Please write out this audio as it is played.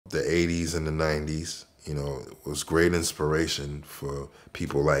the 80s and the 90s. You know, it was great inspiration for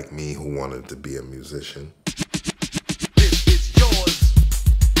people like me who wanted to be a musician. This is yours.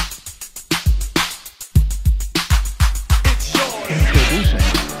 It's yours. Introducing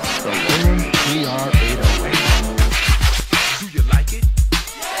the Making T.R.O.Y. Do you like it?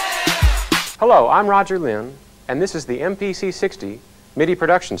 Hello, I'm Roger Lynn, and this is the MPC-60 MIDI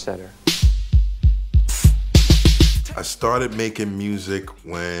Production Center. I started making music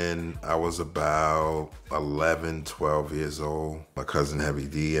when I was about 11, 12 years old. My cousin Heavy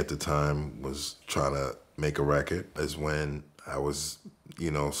D at the time was trying to make a record. Is when I was,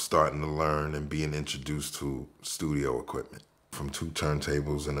 you know, starting to learn and being introduced to studio equipment. From 2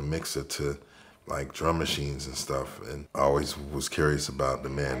 turntables and a mixer to like drum machines and stuff. And I always was curious about the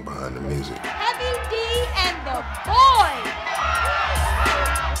man behind the music. Heavy D and the boys!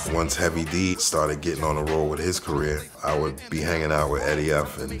 Once Heavy D started getting on the road with his career, I would be hanging out with Eddie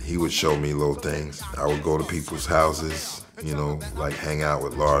F and he would show me little things. I would go to people's houses, you know, like hang out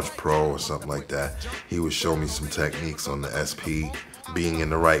with Large Pro or something like that. He would show me some techniques on the SP, being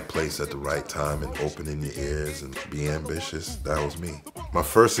in the right place at the right time and opening your ears and be ambitious. That was me. My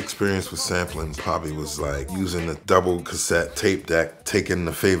first experience with sampling probably was like using a double cassette tape deck, taking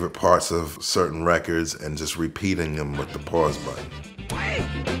the favorite parts of certain records and just repeating them with the pause button.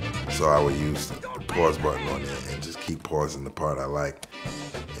 So I would use the pause button on there and just keep pausing the part I like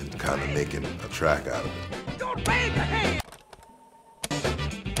and kind of making a track out of it. Don't wave your hand.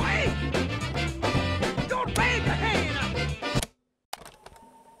 Don't wave your hand.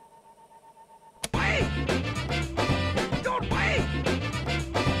 Don't wave.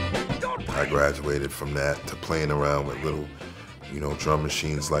 Don't wave. I graduated from that to playing around with little, you know, drum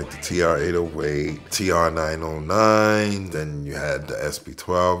machines like the TR-808, TR-909, then you had the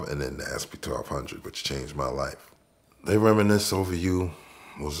SP-12 and then the SP-1200, which changed my life. They Reminisce Over You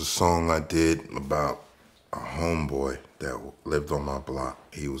was a song I did about a homeboy that lived on my block.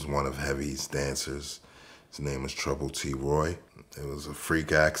 He was one of Heavy's dancers. His name was Making T.R.O.Y. It was a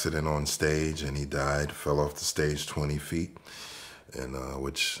freak accident on stage and he died, fell off the stage 20 feet, and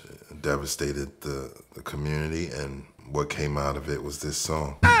which devastated the community, and what came out of it was this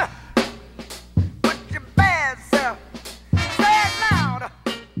song. Put your bad self. Say it loud.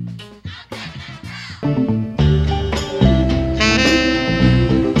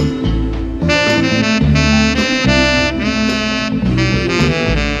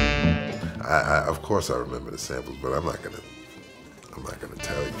 Of course I remember the samples, but I'm not gonna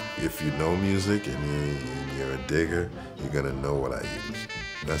tell you. If you know music and you're a digger, you're gonna know what I use.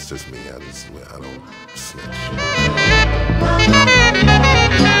 That's just me. I don't snitch.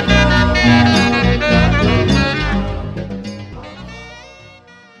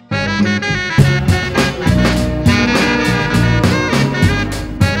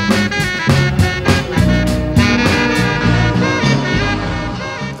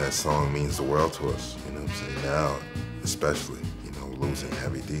 That song means the world to us, you know what I'm saying? Now, especially, you know, losing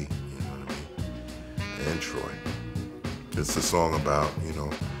Heavy D, you know what I mean? And Troy. It's a song about, you know,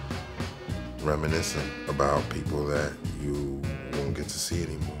 reminiscing about people that you won't get to see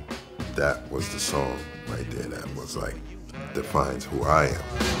anymore. That was the song right there that was like, defines who I am.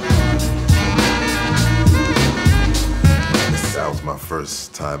 That was my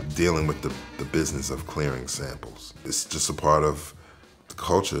first time dealing with the business of clearing samples. It's just a part of the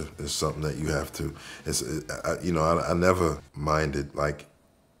culture. It's something that you have to, you know, I never minded like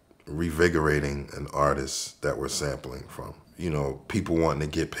revigorating an artist that we're sampling from. You know, people wanting to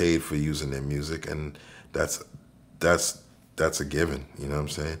get paid for using their music, and that's a given, you know what I'm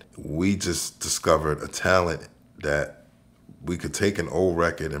saying? We just discovered a talent that we could take an old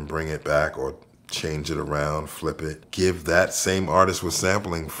record and bring it back or change it around, flip it, give that same artist we're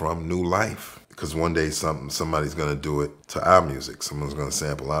sampling from new life. Because one day somebody's gonna do it to our music, someone's gonna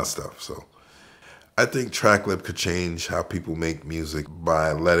sample our stuff. So I think Tracklib could change how people make music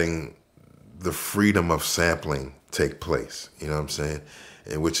by letting the freedom of sampling take place, you know what I'm saying?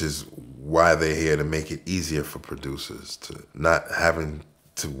 And which is why they're here, to make it easier for producers, to not having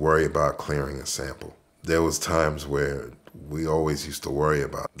to worry about clearing a sample. There was times where we always used to worry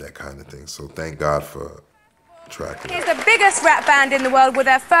about that kind of thing, so thank God for Tracklib. It's the biggest rap band in the world with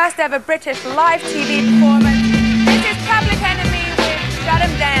their first ever British live TV performance. This is Public Enemy with Shut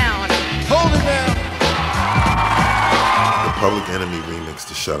 'Em Down. Hold it down. The Public Enemy remix,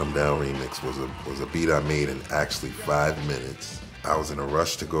 the Shut 'Em Down remix, was a beat I made in actually 5 minutes. I was in a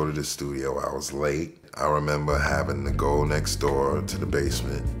rush to go to the studio. I was late. I remember having to go next door to the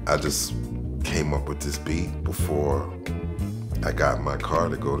basement. I just came up with this beat before I got in my car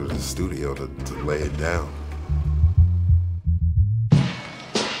to go to the studio to lay it down.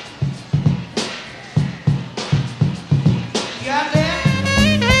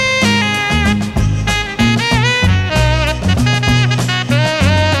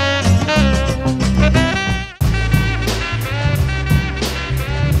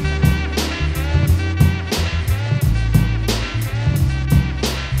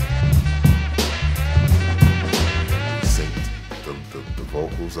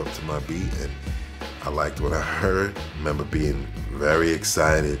 beat, and I liked what I heard. I remember being very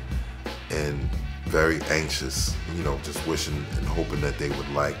excited and very anxious, you know, just wishing and hoping that they would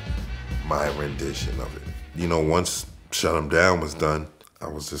like my rendition of it. You know, once Shut 'Em Down was done, I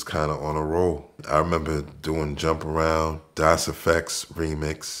was just kind of on a roll. I remember doing Jump Around, Das Effects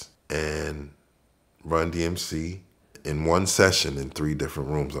remix, and Run-DMC in one session in 3 different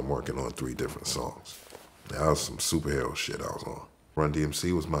rooms. I'm working on 3 different songs. That was some superhero shit I was on.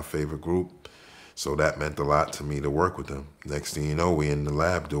 Run-DMC was my favorite group, so that meant a lot to me to work with them. Next thing you know, we in the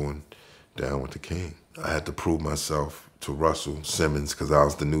lab doing Down with the King. I had to prove myself to Russell Simmons because I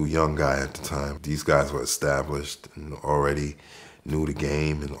was the new young guy at the time. These guys were established and already knew the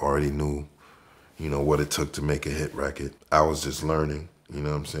game and already knew, you know, what it took to make a hit record. I was just learning, you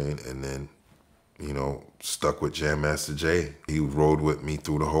know what I'm saying? And then, you know, stuck with Jam Master Jay. He rode with me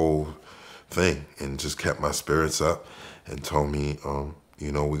through the whole thing and just kept my spirits up and told me,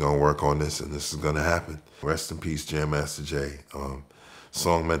 you know, we're gonna work on this and this is gonna happen. Rest in peace, Jam Master Jay.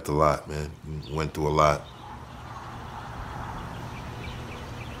 Song meant a lot, man. Went through a lot.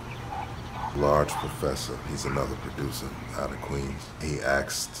 Large Professor, he's another producer out of Queens. He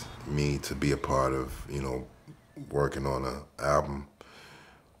asked me to be a part of, you know, working on an album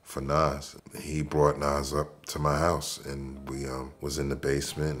for Nas. He brought Nas up to my house and we was in the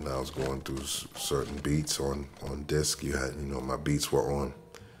basement and I was going through certain beats on disc. You had, you know, my beats were on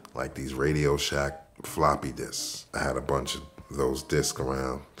like these Radio Shack floppy discs. I had a bunch of those discs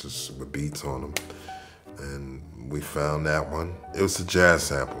around just with beats on them. And we found that one. It was a jazz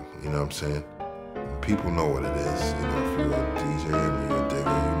sample, you know what I'm saying? People know what it is. You know, if you're a DJ and you're a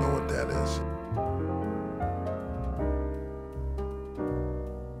digger, you know what that is.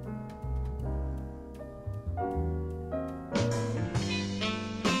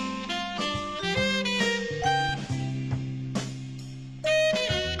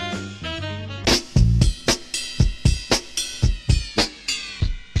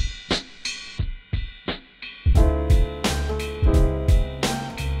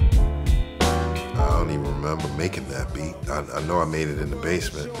 Making that beat. I know I made it in the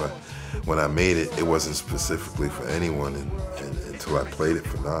basement, but when I made it, it wasn't specifically for anyone until I played it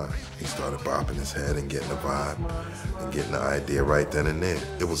for Nas. He started bopping his head and getting the vibe and getting the idea right then and there.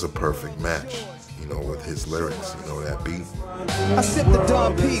 It was a perfect match, you know, with his lyrics, you know, that beat. I sip the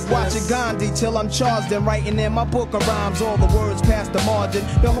Don Pete, watching Gandhi till I'm charged and writing in my book of rhymes, all the words past the margin.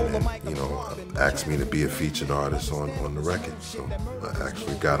 The whole of you know, asked me to be a featured artist on the record, so I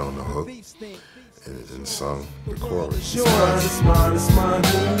actually got on the hook and sung the chorus.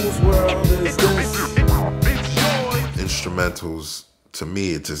 Instrumentals, to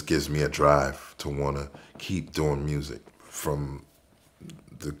me, it just gives me a drive to want to keep doing music. From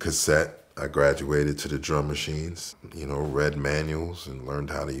the cassette, I graduated to the drum machines, you know, read manuals and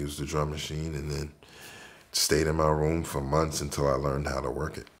learned how to use the drum machine, and then stayed in my room for months until I learned how to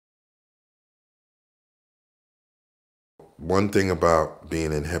work it. One thing about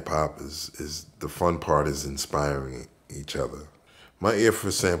being in hip-hop is the fun part is inspiring each other. My ear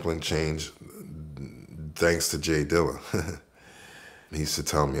for sampling changed thanks to Jay Dilla. He used to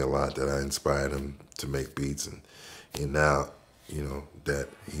tell me a lot that I inspired him to make beats, and now, you know, that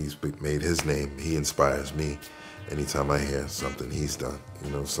he's made his name, he inspires me anytime I hear something he's done. You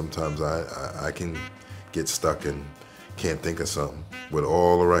know, sometimes I can get stuck and can't think of something with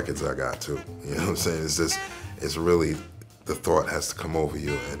all the records I got too. You know what I'm saying? It's just, it's really, the thought has to come over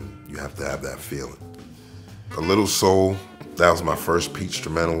you and you have to have that feeling. A Little Soul, that was my first Peach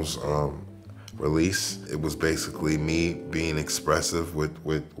Instrumentals release. It was basically me being expressive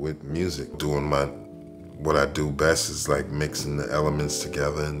with music. Doing what I do best is like mixing the elements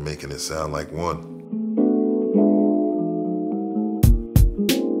together and making it sound like one.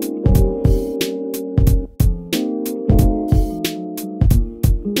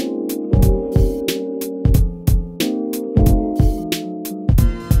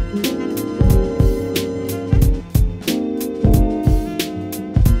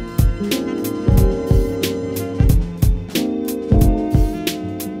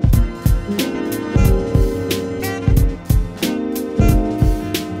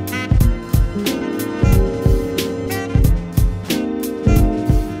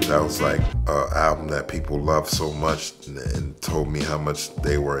 That was like an album that people loved so much and told me how much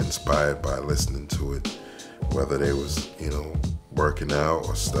they were inspired by listening to it, whether they was, you know, working out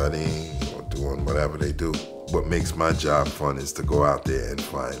or studying or doing whatever they do. What makes my job fun is to go out there and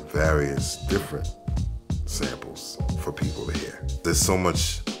find various different samples for people to hear. There's so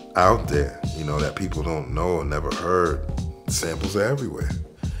much out there, you know, that people don't know or never heard. Samples are everywhere.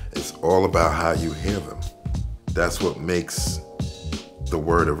 It's all about how you hear them. That's what makes the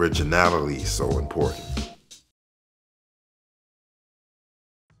word originality is so important.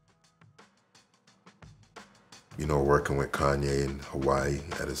 You know, working with Kanye in Hawaii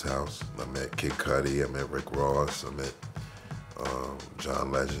at his house. I met Kid Cudi, I met Rick Ross, I met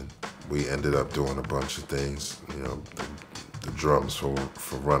John Legend. We ended up doing a bunch of things, you know, the drums for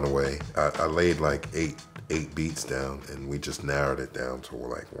Runaway. I laid like eight beats down, and we just narrowed it down to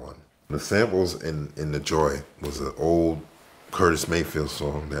like one. The samples in The Joy was an old Curtis Mayfield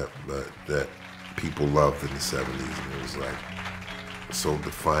song that people loved in the 70s, and it was like so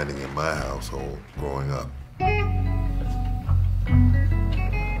defining in my household growing up.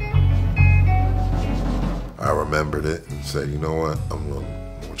 I remembered it and said, you know what, I'm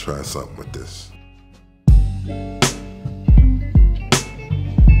gonna try something with this.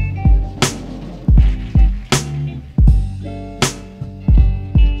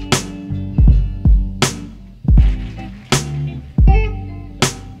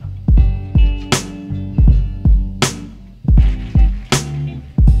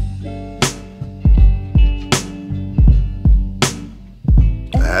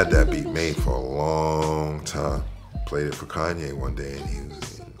 I had that beat made for a long time. Played it for Kanye one day, and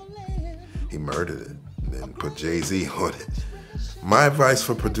he murdered it, and then put Jay-Z on it. My advice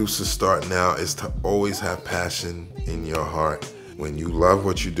for producers starting out is to always have passion in your heart. When you love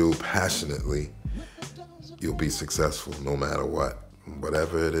what you do passionately, you'll be successful no matter what.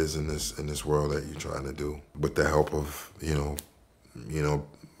 Whatever it is in this world that you're trying to do. With the help of, you know,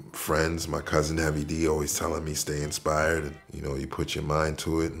 friends, my cousin Heavy D always telling me stay inspired, and you know, you put your mind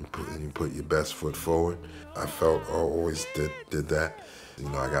to it and you put your best foot forward. I felt I always did that. You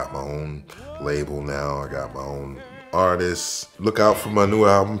know, I got my own label now, I got my own artists. Look out for my new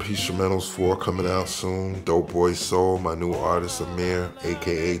album, Instrumentals 4, coming out soon. Dope Boy Soul, my new artist Amir,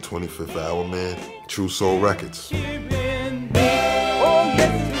 aka 25th Hour Man, True Soul Records.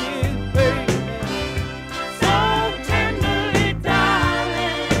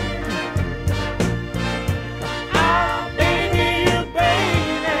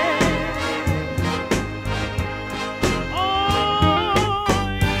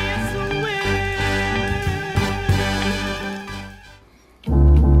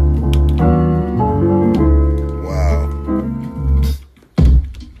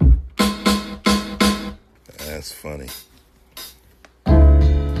 That's funny.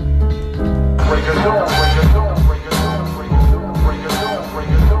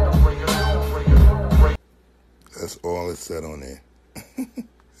 That's all it said on there.